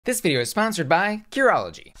This video is sponsored by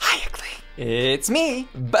Curology. Hi, it's me,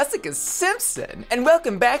 Bussica Simpson, and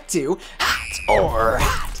welcome back to Hot or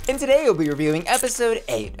Hot. And today we'll be reviewing episode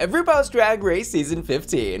 8 of RuPaul's Drag Race Season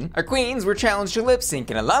 15. Our queens were challenged to lip sync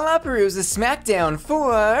in a LalaPaRuza Smackdown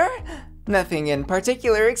for nothing in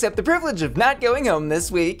particular except the privilege of not going home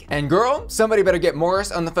this week. And girl, somebody better get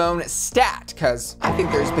Morris on the phone stat, cause I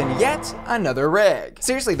think there's been yet another reg.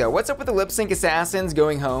 Seriously though, what's up with the lip sync assassins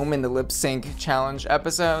going home in the lip sync challenge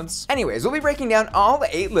episodes? Anyways, we'll be breaking down all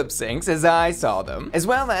the 8 lip syncs as I saw them, as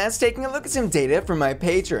well as taking a look at some data from my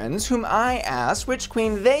patrons whom I asked which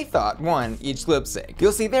queen they thought won each lip sync.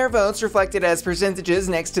 You'll see their votes reflected as percentages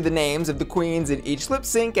next to the names of the queens in each lip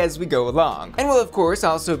sync as we go along. And we'll of course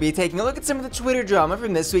also be taking a look at some of the Twitter drama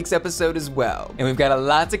from this week's episode as well. And we've got a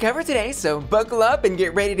lot to cover today, so buckle up and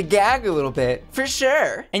get ready to gag a little bit, for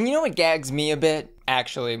sure. And you know what gags me a bit?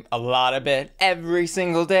 Actually, a lot of it, every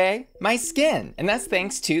single day? My skin. And that's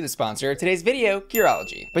thanks to the sponsor of today's video,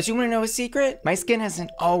 Curology. But you wanna know a secret? My skin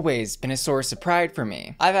hasn't always been a source of pride for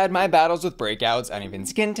me. I've had my battles with breakouts, uneven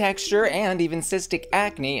skin texture, and even cystic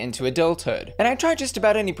acne into adulthood. And I tried just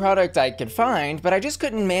about any product I could find, but I just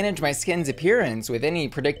couldn't manage my skin's appearance with any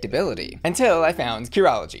predictability. Until I found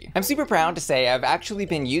Curology. I'm super proud to say I've actually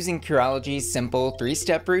been using Curology's simple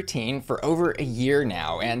 3-step routine for over a year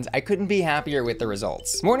now, and I couldn't be happier with the results.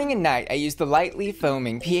 Morning and night, I use the lightly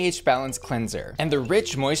foaming pH balanced cleanser and the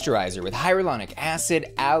rich moisturizer with hyaluronic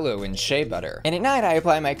acid, aloe, and shea butter. And at night, I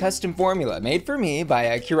apply my custom formula made for me by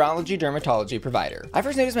a Curology dermatology provider. I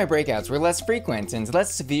first noticed my breakouts were less frequent and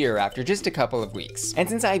less severe after just a couple of weeks. And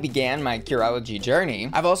since I began my Curology journey,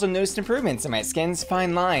 I've also noticed improvements in my skin's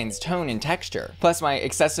fine lines, tone, and texture. Plus, my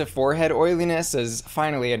excessive forehead oiliness is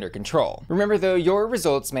finally under control. Remember though, your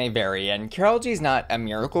results may vary, and Curology is not a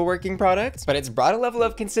miracle working product, but it's brought a level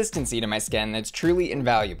of consistency to my skin that's truly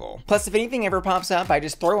invaluable. Plus, if anything ever pops up, I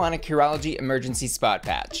just throw on a Curology emergency spot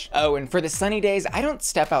patch. Oh, and for the sunny days, I don't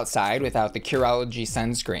step outside without the Curology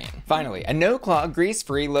sunscreen. Finally, a no-clog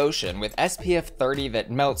grease-free lotion with SPF 30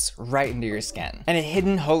 that melts right into your skin. And a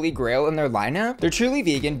hidden holy grail in their lineup? Their truly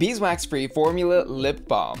vegan, beeswax-free formula lip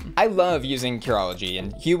balm. I love using Curology,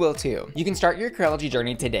 and you will too. You can start your Curology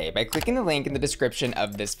journey today by clicking the link in the description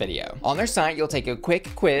of this video. On their site, you'll take a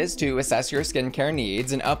quick quiz to assess your skincare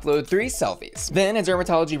needs and upload 3 selfies. Then a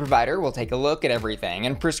dermatology provider will take a look at everything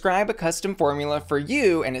and prescribe a custom formula for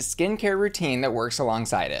you and a skincare routine that works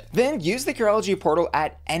alongside it. Then use the Curology portal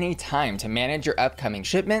at any time to manage your upcoming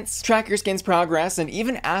shipments, track your skin's progress, and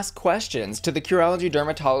even ask questions to the Curology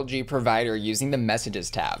dermatology provider using the messages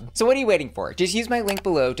tab. So what are you waiting for? Just use my link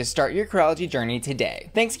below to start your Curology journey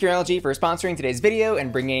today. Thanks Curology for sponsoring today's video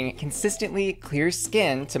and bringing consistently clear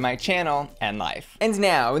skin to my channel and life. And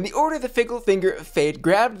now, in the order the fickle finger of fate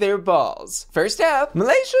grabbed their balls. First up,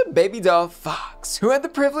 Malaysia Babydoll Foxx, who had the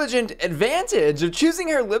privilege and advantage of choosing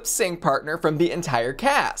her lip sync partner from the entire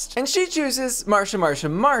cast. And she chooses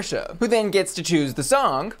Marcia, who then gets to choose the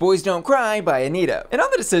song Boys Don't Cry by Anetra. And on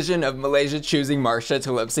the decision of Malaysia choosing Marcia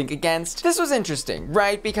to lip sync against, this was interesting,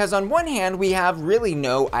 right? Because on one hand, we have really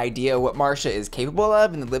no idea what Marcia is capable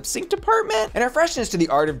of in the lip sync department, and her freshness to the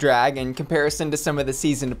art of drag in comparison to some of the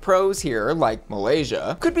seasoned pros here, like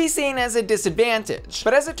Malaysia, could be seen as a disadvantage.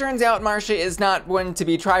 But as it turns out, Marcia is not one to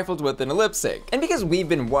be trifled with in a lip sync. And because we've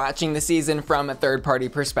been watching the season from a third-party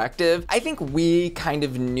perspective, I think we kind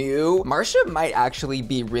of knew Marcia might actually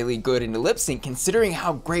be really good in a lip sync considering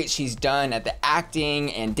how great she's done at the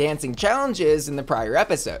acting and dancing challenges in the prior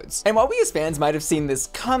episodes. And while we as fans might have seen this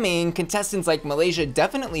coming, contestants like Malaysia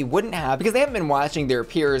definitely wouldn't have because they haven't been watching their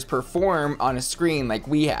peers perform on a screen like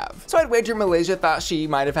we have. So I'd wager Malaysia thought she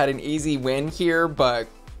might have had an easy win here, but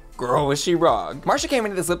girl, was she wrong. Marcia came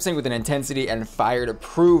into this lip sync with an intensity and fire to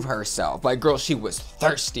prove herself. Like, girl, she was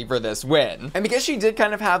thirsty for this win. And because she did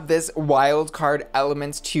kind of have this wild card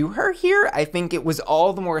element to her here, I think it was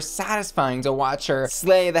all the more satisfying to watch her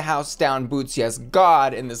slay the house down boots, yes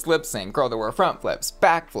God, in this lip sync. Girl, there were front flips,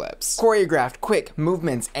 back flips, choreographed quick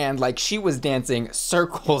movements, and like she was dancing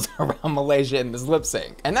circles around Malaysia in this lip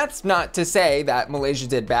sync. And that's not to say that Malaysia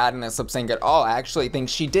did bad in this lip sync at all. I actually think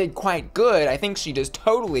she did quite good. I think she just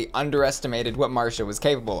totally underestimated what Marcia was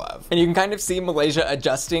capable of. And you can kind of see Malaysia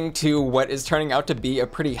adjusting to what is turning out to be a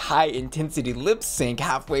pretty high intensity lip sync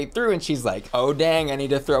halfway through, and she's like, oh dang, I need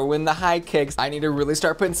to throw in the high kicks. I need to really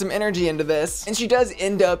start putting some energy into this. And she does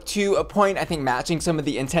end up to a point, I think, matching some of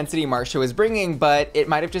the intensity Marcia was bringing, but it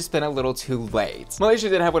might have just been a little too late. Malaysia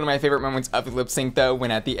did have one of my favorite moments of the lip sync though,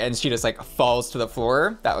 when at the end she just like falls to the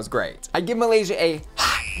floor. That was great. I give Malaysia a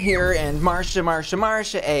hot here and Marcia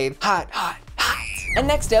a hot. And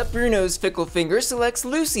next up, Bruno's fickle finger selects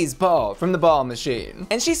Loosey's ball from the ball machine.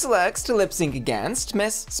 And she selects to lip sync against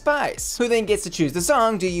Miss Spice, who then gets to choose the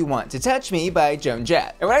song Do You Want to Touch Me by Joan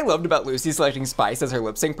Jett. And what I loved about Loosey selecting Spice as her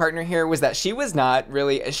lip sync partner here was that she was not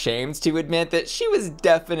really ashamed to admit that she was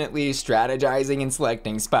definitely strategizing and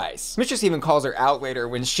selecting Spice. Mistress even calls her out later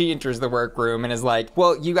when she enters the workroom and is like,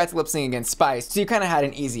 well, you got to lip sync against Spice, so you kind of had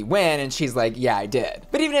an easy win, and she's like, yeah, I did.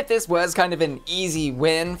 But even if this was kind of an easy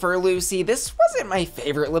win for Loosey, this wasn't my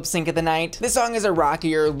favorite lip sync of the night. This song is a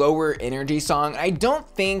rockier, lower energy song. I don't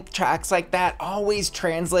think tracks like that always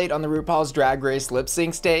translate on the RuPaul's Drag Race lip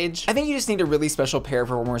sync stage. I think you just need a really special pair of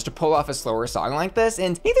performers to pull off a slower song like this,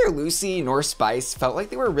 and neither Loosey nor Spice felt like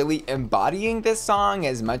they were really embodying this song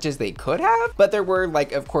as much as they could have. But there were,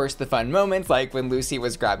 like, of course, the fun moments, like when Loosey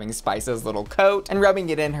was grabbing Spice's little coat and rubbing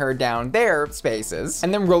it in her down their spaces,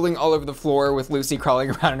 and then rolling all over the floor with Loosey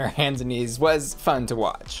crawling around on her hands and knees was fun to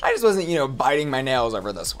watch. I just wasn't, you know, biting my nails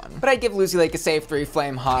over this one. But I'd give Loosey like a safe 3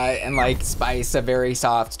 flame hot and like Spice a very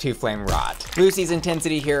soft 2 flame rot. Loosey's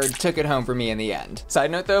intensity here took it home for me in the end.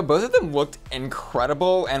 Side note though, both of them looked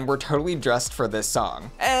incredible and were totally dressed for this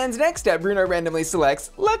song. And next up, Bruno randomly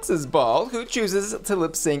selects Luxx's ball, who chooses to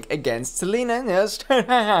lip sync against Salina.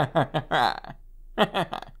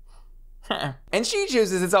 And she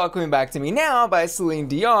chooses It's All Coming Back to Me Now by Celine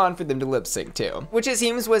Dion for them to lip sync to, which it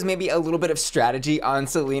seems was maybe a little bit of strategy on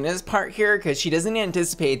Salina's part here, because she doesn't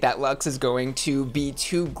anticipate that Luxx is going to be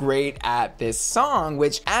too great at this song,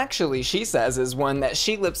 which actually she says is one that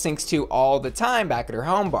she lip syncs to all the time back at her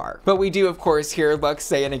home bar. But we do of course hear Luxx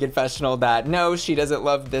say in a confessional that no, she doesn't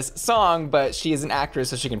love this song, but she is an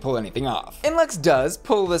actress so she can pull anything off. And Luxx does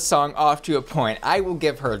pull this song off to a point, I will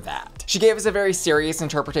give her that. She gave us a very serious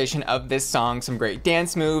interpretation of this song, some great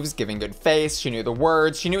dance moves, giving good face, she knew the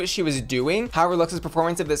words, she knew what she was doing. However, Luxx's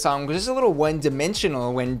performance of this song was just a little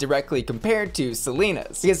one-dimensional when directly compared to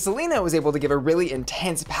Salina's, because Salina was able to give a really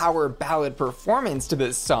intense power ballad performance to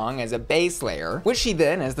this song as a bass layer, which she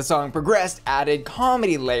then, as the song progressed, added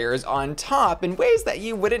comedy layers on top in ways that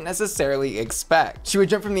you wouldn't necessarily expect. She would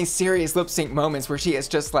jump from these serious lip sync moments where she is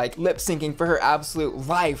just like lip syncing for her absolute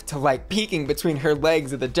life to like peeking between her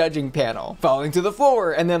legs at the judging panel, falling to the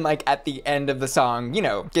floor, and then like at the end of the song, you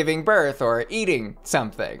know, giving birth or eating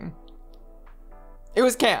something. It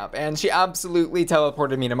was camp, and she absolutely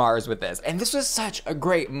teleported me to Mars with this. And this was such a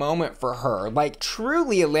great moment for her, like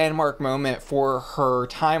truly a landmark moment for her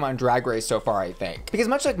time on Drag Race so far, I think. Because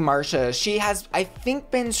much like Marcia, she has, I think,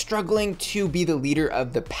 been struggling to be the leader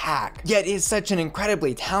of the pack, yet is such an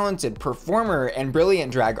incredibly talented performer and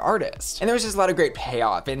brilliant drag artist. And there was just a lot of great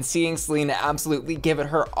payoff in seeing Salina absolutely give it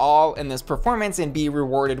her all in this performance and be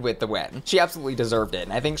rewarded with the win. She absolutely deserved it,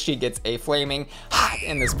 and I think she gets a flaming hot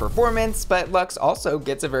in this performance, but Luxx also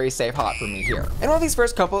gets a very safe hot for me here. And while these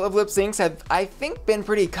first couple of lip syncs have, I think, been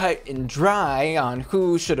pretty cut and dry on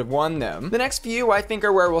who should have won them, the next few I think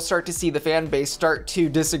are where we'll start to see the fan base start to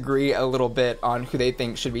disagree a little bit on who they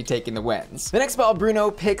think should be taking the wins. The next ball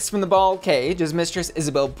Bruno picks from the ball cage is Mistress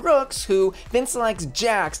Isabelle Brooks, who then selects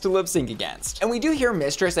Jax to lip sync against. And we do hear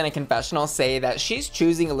Mistress in a confessional say that she's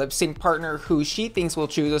choosing a lip sync partner who she thinks will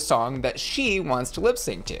choose a song that she wants to lip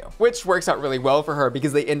sync to, which works out really well for her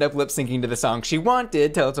because they end up lip syncing to the song she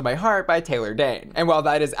wanted, Tell It to My Heart by Taylor Dayne. And while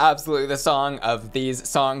that is absolutely the song of these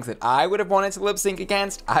songs that I would have wanted to lip sync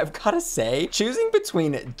against, I've gotta say, choosing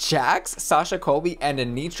between Jax, Sasha, Colby, and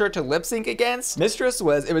Anetra to lip sync against Mistress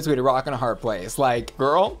was in between a rock and a hard place. Like,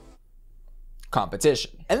 girl,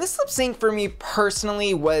 competition. And this lip sync for me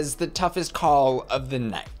personally was the toughest call of the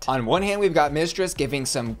night. On one hand, we've got Mistress giving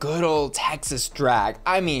some good old Texas drag.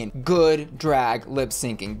 I mean, good drag lip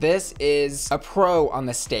syncing. This is a pro on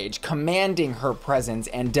the stage, commanding her presence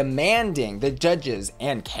and demanding the judges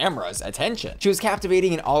and camera's attention. She was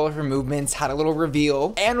captivating in all of her movements, had a little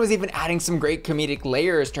reveal, and was even adding some great comedic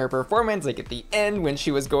layers to her performance, like at the end when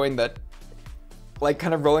she was going the like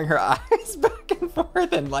kind of rolling her eyes back and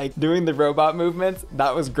forth and like doing the robot movements.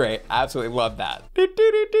 That was great. I absolutely love that.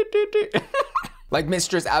 Like,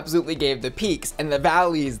 Mistress absolutely gave the peaks and the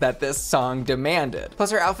valleys that this song demanded.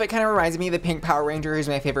 Plus, her outfit kind of reminds me of the pink Power Ranger, who's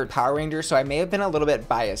my favorite Power Ranger, so I may have been a little bit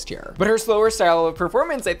biased here. But her slower style of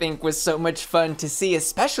performance, I think, was so much fun to see,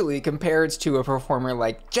 especially compared to a performer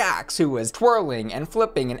like Jax, who was twirling and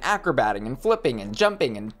flipping and acrobating and flipping and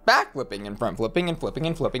jumping and back flipping and front flipping and flipping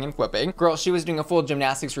and flipping and flipping. Girl, she was doing a full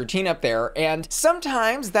gymnastics routine up there, and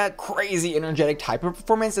sometimes that crazy energetic type of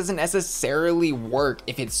performance doesn't necessarily work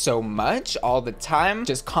if it's so much all the time,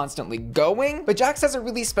 just constantly going. But Jax has a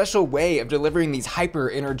really special way of delivering these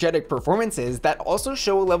hyper energetic performances that also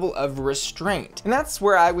show a level of restraint. And that's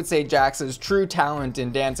where I would say Jax's true talent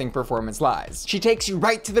in dancing performance lies. She takes you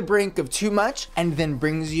right to the brink of too much and then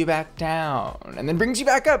brings you back down, and then brings you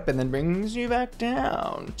back up, and then brings you back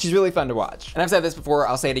down. She's really fun to watch. And I've said this before,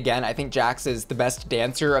 I'll say it again, I think Jax is the best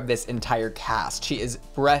dancer of this entire cast. She is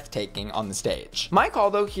breathtaking on the stage. My call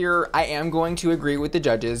though here, I am going to agree with the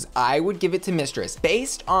judges. I would give it to Mistress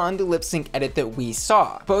based on the lip sync edit that we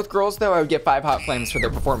saw. Both girls though, I would get 5 hot flames for their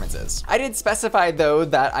performances. I did specify though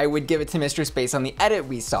that I would give it to Mistress based on the edit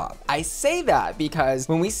we saw. I say that because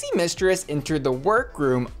when we see Mistress enter the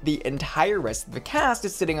workroom, the entire rest of the cast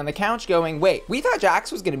is sitting on the couch going, wait, we thought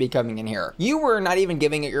Jax was gonna be coming in here. You were not even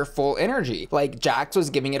giving it your full energy. Like, Jax was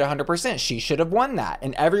giving it 100%. She should have won that.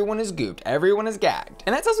 And everyone is gooped. Everyone is gagged.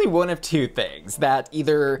 And that tells me one of two things: that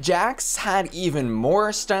either Jax had even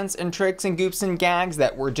more stunts and tricks and goops and gags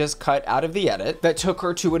that were just cut out of the edit that took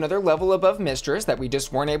her to another level above Mistress that we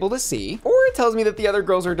just weren't able to see, or it tells me that the other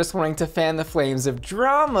girls are just wanting to fan the flames of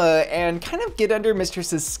drama and kind of get under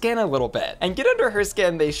Mistress's skin a little bit. And get under her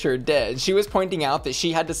skin they sure did. She was pointing out that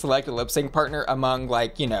she had to select a lip sync partner among,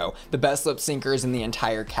 like, you know, the best lip syncers in the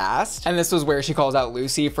entire cast. And this was where she calls out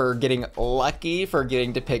Loosey for getting lucky for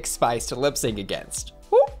getting to pick Spice to lip sync against.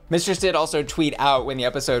 Whoop. Mistress did also tweet out when the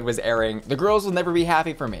episode was airing, "The girls will never be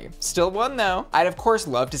happy for me." Still won though. I'd of course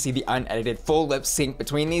love to see the unedited full lip sync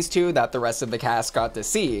between these two that the rest of the cast got to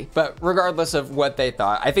see, but regardless of what they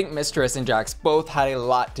thought, I think Mistress and Jax both had a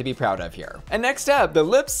lot to be proud of here. And next up, the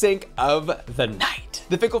lip sync of the night.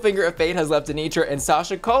 The fickle finger of fate has left Anetra and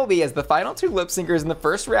Sasha Colby as the final 2 lip syncers in the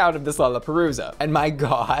first round of this LalaPaRuza. And my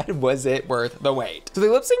god, was it worth the wait. So they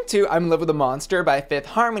lip synced to I'm in Love with a Monster by Fifth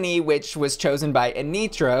Harmony, which was chosen by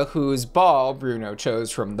Anetra, whose ball Bruno chose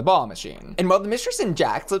from the ball machine. And while the Mistress and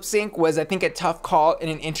Jax lip sync was, I think, a tough call in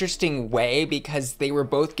an interesting way because they were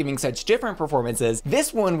both giving such different performances,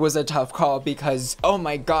 this one was a tough call because, oh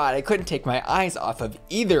my god, I couldn't take my eyes off of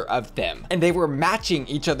either of them. And they were matching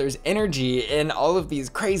each other's energy in all of these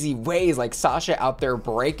crazy ways, like Sasha out there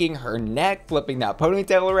breaking her neck, flipping that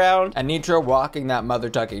ponytail around, Anetra walking that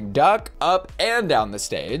mother-tucking duck up and down the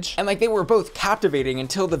stage. And like, they were both captivating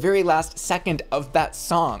until the very last second of that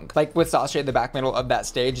song. Like with Sasha in the back middle of that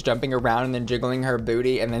stage, jumping around and then jiggling her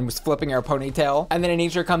booty and then was flipping her ponytail. And then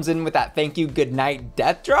Anetra comes in with that thank you, good night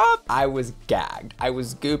death drop. I was gagged. I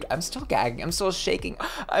was gooped. I'm still gagging. I'm still shaking.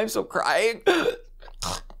 I'm still crying.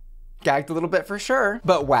 Gagged a little bit for sure.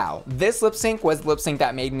 But wow, this lip sync was the lip sync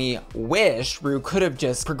that made me wish Ru could have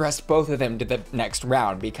just progressed both of them to the next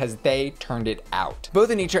round because they turned it out. Both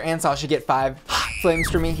Anetra and Sasha get 5 flames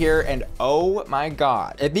for me here, and oh my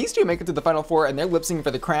god. If these two make it to the final 4 and they're lip syncing for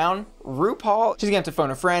the crown, RuPaul, she's gonna have to phone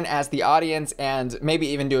a friend, ask the audience, and maybe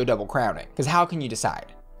even do a double crowning. Because how can you decide?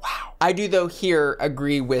 Wow. I do though here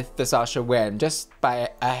agree with the Sasha win, just by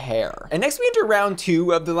a hair. And next we enter round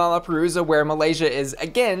 2 of the LalaPaRuza, where Malaysia is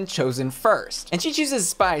again chosen first. And she chooses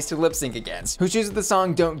Spice to lip sync against, who chooses the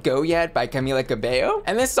song Don't Go Yet by Camila Cabello.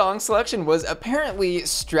 And this song selection was apparently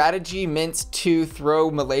strategy meant to throw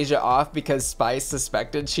Malaysia off because Spice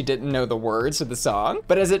suspected she didn't know the words to the song.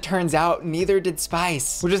 But as it turns out, neither did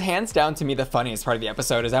Spice, which is hands down to me the funniest part of the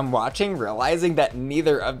episode as I'm watching, realizing that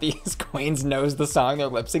neither of these queens knows the song they're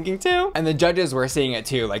lip syncing to. And the judges were seeing it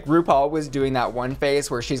too. Like RuPaul was doing that one face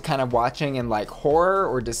where she's kind of watching in like horror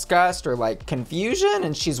or disgust or like confusion,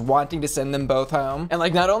 and she's wanting to send them both home. And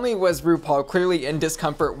like, not only was RuPaul clearly in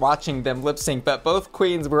discomfort watching them lip sync, but both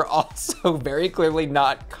queens were also very clearly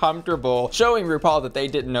not comfortable showing RuPaul that they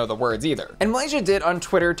didn't know the words either. And Malaysia did on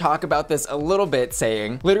Twitter talk about this a little bit,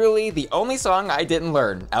 saying, literally the only song I didn't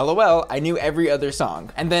learn. LOL, I knew every other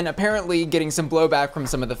song. And then apparently getting some blowback from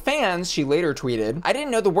some of the fans, she later tweeted, I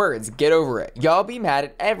didn't know the words, get over it. Y'all be mad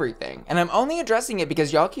at everything. And I'm only addressing it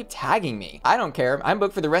because y'all keep tagging me. I don't care. I'm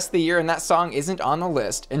booked for the rest of the year and that song isn't on the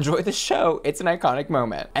list. Enjoy the show. It's an iconic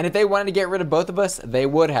moment. And if they wanted to get rid of both of us, they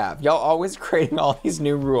would have. Y'all always creating all these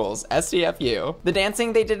new rules. STFU. The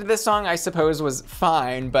dancing they did to this song, I suppose, was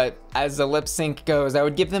fine, but as the lip sync goes, I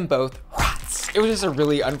would give them both rats. It was just a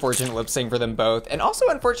really unfortunate lip sync for them both, and also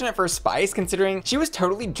unfortunate for Spice considering she was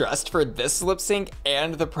totally dressed for this lip sync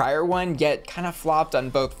and the prior one, yet kind of flopped on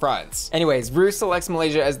both fronts. Anyways, Ru selects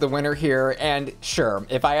Malaysia as the winner here, and sure,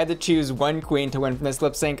 if I had to choose one queen to win from this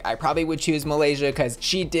lip sync, I probably would choose Malaysia because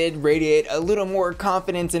she did radiate a little more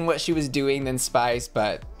confidence in what she was doing than Spice,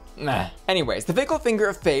 but Nah. Anyways, the fickle finger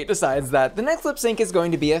of fate decides that the next lip sync is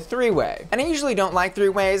going to be a three-way. And I usually don't like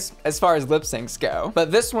three-ways as far as lip syncs go,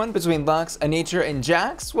 but this one between Luxx, Anetra, and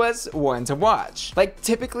Jax was one to watch. Like,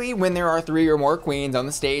 typically when there are 3 or more queens on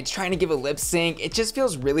the stage trying to give a lip sync, it just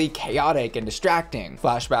feels really chaotic and distracting.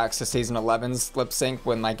 Flashbacks to season 11's lip sync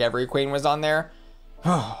when like every queen was on there.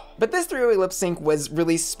 But this three-way lip sync was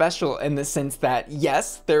really special in the sense that,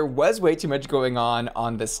 yes, there was way too much going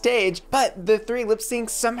on the stage, but the 3 lip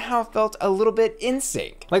syncs somehow felt a little bit in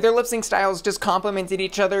sync. Like their lip sync styles just complemented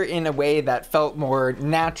each other in a way that felt more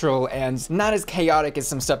natural and not as chaotic as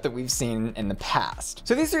some stuff that we've seen in the past.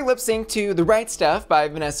 So these 3 lip sync to The Right Stuff by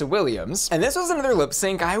Vanessa Williams, and this was another lip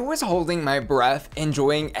sync I was holding my breath,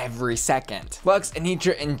 enjoying every second. Luxx,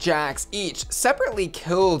 Anetra, and Jax each separately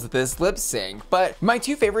killed this lip sync, but my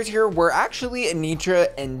 2 favorites here were actually Anetra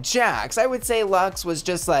and Jax. I would say Luxx was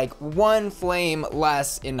just like 1 flame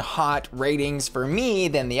less in hot ratings for me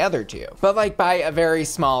than the other 2, but like by a very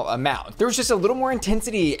small amount. There was just a little more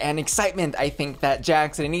intensity and excitement I think that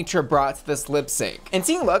Jax and Anetra brought to this lip sync. And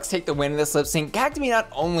seeing Luxx take the win in this lip sync gagged me not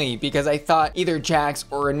only because I thought either Jax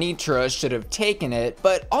or Anetra should have taken it,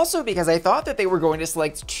 but also because I thought that they were going to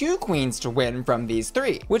select 2 queens to win from these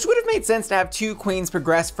 3, which would have made sense to have 2 queens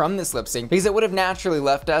progress from this lip sync because it would have naturally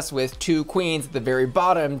left us with 2 queens at the very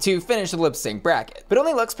bottom to finish the lip sync bracket. But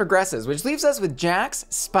only Luxx progresses, which leaves us with Jax,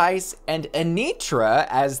 Spice, and Anetra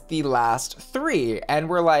as the last 3. And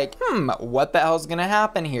we're like, what the hell's gonna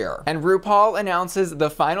happen here? And RuPaul announces the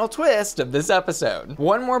final twist of this episode.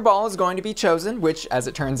 1 more ball is going to be chosen, which as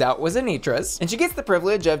it turns out was Anetra's, and she gets the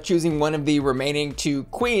privilege of choosing one of the remaining 2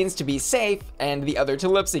 queens to be safe and the other to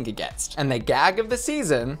lip sync against. And the gag of the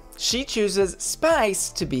season, she chooses Spice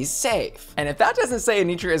to be safe. And if that doesn't say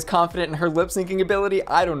Anetra is confident in her lip syncing ability,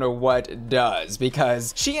 I don't know what does,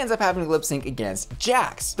 because she ends up having to lip sync against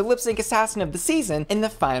Jax, the lip sync assassin of the season, in the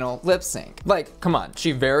final lip sync. Like, come on,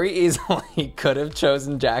 she very easily could have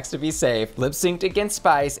chosen Jax to be safe, lip synced against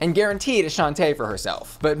Spice, and guaranteed a Shantae for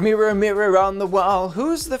herself. But mirror, mirror on the wall,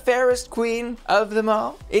 who's the fairest queen of them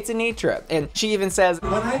all? It's Anetra. And she even says,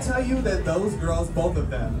 when I tell you that those girls, both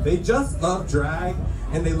of them, they just love drag,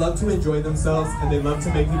 and they love to enjoy themselves, and they love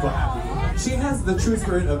to make people happy. She has the true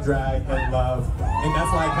spirit of drag and love, and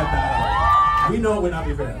that's why I cut that out. We know it would not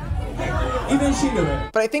be fair. Even she knew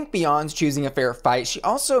it. But I think beyond choosing a fair fight, she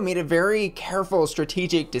also made a very careful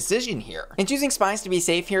strategic decision here. In choosing Spice to be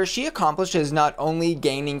safe here, she accomplishes not only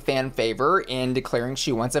gaining fan favor in declaring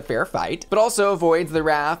she wants a fair fight, but also avoids the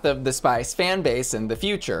wrath of the Spice fan base in the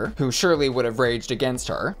future, who surely would have raged against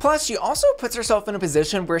her. Plus, she also puts herself in a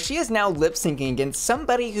position where she is now lip syncing against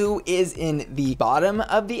somebody who is in the bottom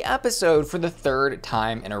of the episode for the 3rd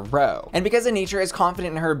time in a row. And because Anetra is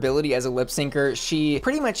confident in her ability as a lip syncer, she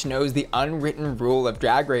pretty much knows the unwritten rule of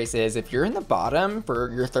Drag Race is if you're in the bottom for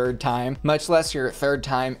your 3rd time, much less your 3rd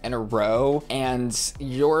time in a row, and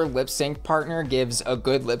your lip sync partner gives a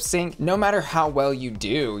good lip sync, no matter how well you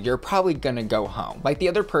do, you're probably gonna go home. Like the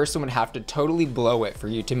other person would have to totally blow it for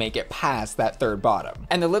you to make it past that 3rd bottom.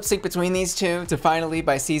 And the lip sync between these 2 to Finally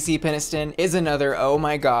by CeCe Peniston is another, oh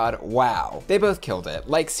my god, wow. They both killed it.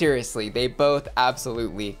 Like seriously, they both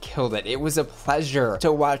absolutely killed it. It was a pleasure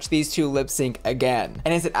to watch these 2 lip sync again.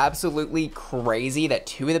 And is it absolutely crazy that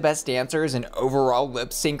 2 of the best dancers and overall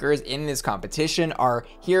lip syncers in this competition are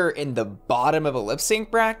here in the bottom of a lip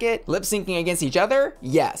sync bracket, lip syncing against each other?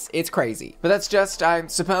 Yes, it's crazy. But that's just, I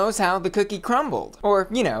suppose, how the cookie crumbled. Or,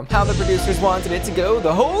 you know, how the producers wanted it to go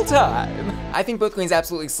the whole time. I think both queens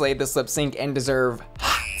absolutely slayed this lip sync and deserve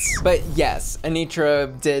But yes,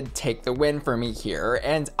 Anetra did take the win for me here,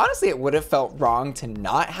 and honestly it would have felt wrong to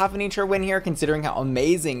not have Anetra win here considering how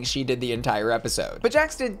amazing she did the entire episode. But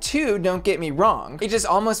Jax did too, don't get me wrong. It just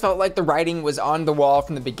almost felt like the writing was on the wall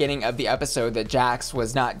from the beginning of the episode that Jax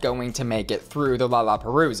was not going to make it through the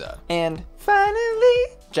LalaPaRuza. And finally,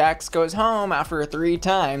 Jax goes home after 3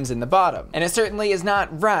 times in the bottom. And it certainly is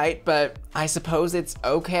not right, but I suppose it's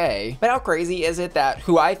okay. But how crazy is it that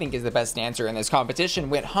who I think is the best dancer in this competition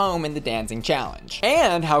went home in the dancing challenge?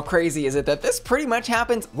 And how crazy is it that this pretty much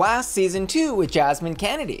happened last season too with Jasmine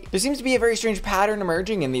Kennedy? There seems to be a very strange pattern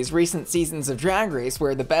emerging in these recent seasons of Drag Race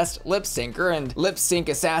where the best lip syncer and lip sync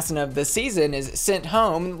assassin of the season is sent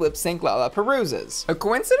home in lip sync LalaPaRuzas. A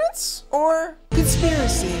coincidence or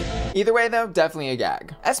conspiracy? Either way though, definitely a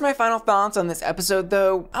gag. As for my final thoughts on this episode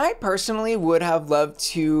though, I personally would have loved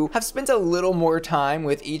to have spent a little more time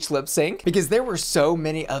with each lip sync, because there were so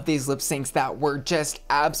many of these lip syncs that were just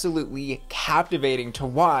absolutely captivating to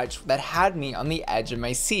watch that had me on the edge of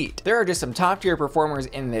my seat. There are just some top tier performers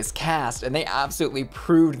in this cast and they absolutely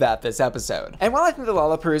proved that this episode. And while I think the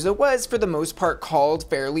LalaPaRuza was for the most part called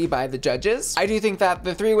fairly by the judges, I do think that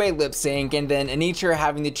the three-way lip sync and then Anetra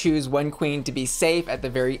having to choose one queen to be safe at the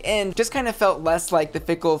very end just kind of felt less like the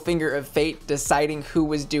fickle finger of fate deciding who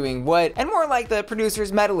was doing what and more like the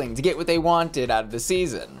producers meddling to get what they wanted out of the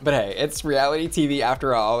season. But hey, it's reality TV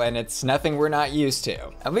after all, and it's nothing we're not used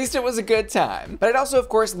to. At least it was a good time. But I'd also of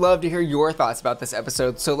course love to hear your thoughts about this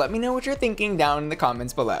episode, so let me know what you're thinking down in the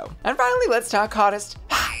comments below. And finally, let's talk hottest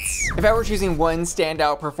hots. If I were choosing one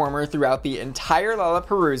standout performer throughout the entire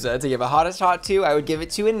LalaPaRuza to give a hottest hot to, I would give it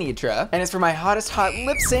to Anetra. And as for my hottest hot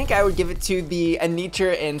lip sync, I would give it to the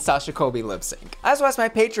Anetra and Sasha Colby lip sync. I also asked my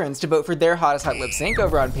patrons to vote for their hottest hot lip sync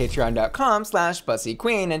over on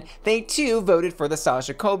patreon.com/BussyQueen, and they too voted for the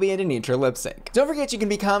Sasha Colby and Anetra lip sync. Don't forget you can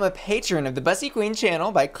become a patron of the Bussy Queen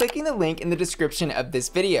channel by clicking the link in the description of this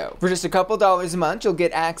video. For just a couple dollars a month, you'll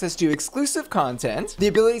get access to exclusive content, the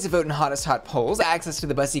ability to vote in hottest hot polls, access to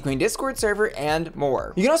the Bussy Queen Discord server, and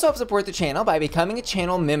more. You can also help support the channel by becoming a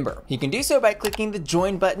channel member. You can do so by clicking the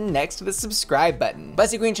join button next to the subscribe button.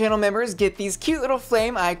 Bussy Queen channel members get these cute little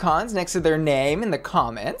flame icons next to their name in the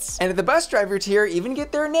comments, and at the bus driver tier even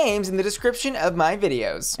get their names in the description of my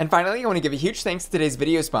videos. And finally, I want to give a huge thanks to today's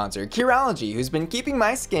video sponsor, Curology, who's been keeping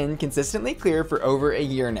my skin consistently clear for over a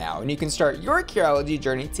year now, and you can start your Curology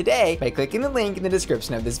journey today by clicking the link in the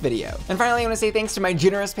description of this video. And finally, I want to say thanks to my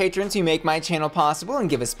generous patrons who make my channel possible, and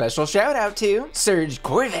give a special shout out to Serge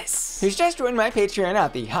Corvus, who's just joined my Patreon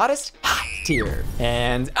at the hottest hot tier,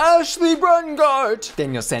 and Ashley Brungart,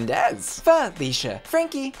 Daniel Sendez, Felicia,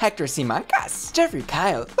 Frankie, Hector Simancas, Jeffrey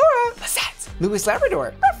Kyle, Laura, Lisette, Louis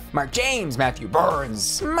Labrador, Mark James, Matthew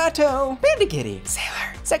Burns, Matto, Bandikitty,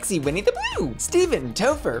 Sailor, Sexy Winnie the Blue, Steven,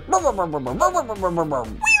 Topher,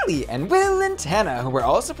 Wheelie, and Will and Tana, who are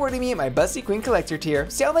all supporting me at my Bussy Queen Collector tier.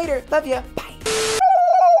 See y'all later. Love ya. Bye.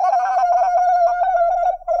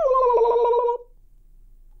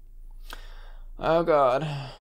 Oh God.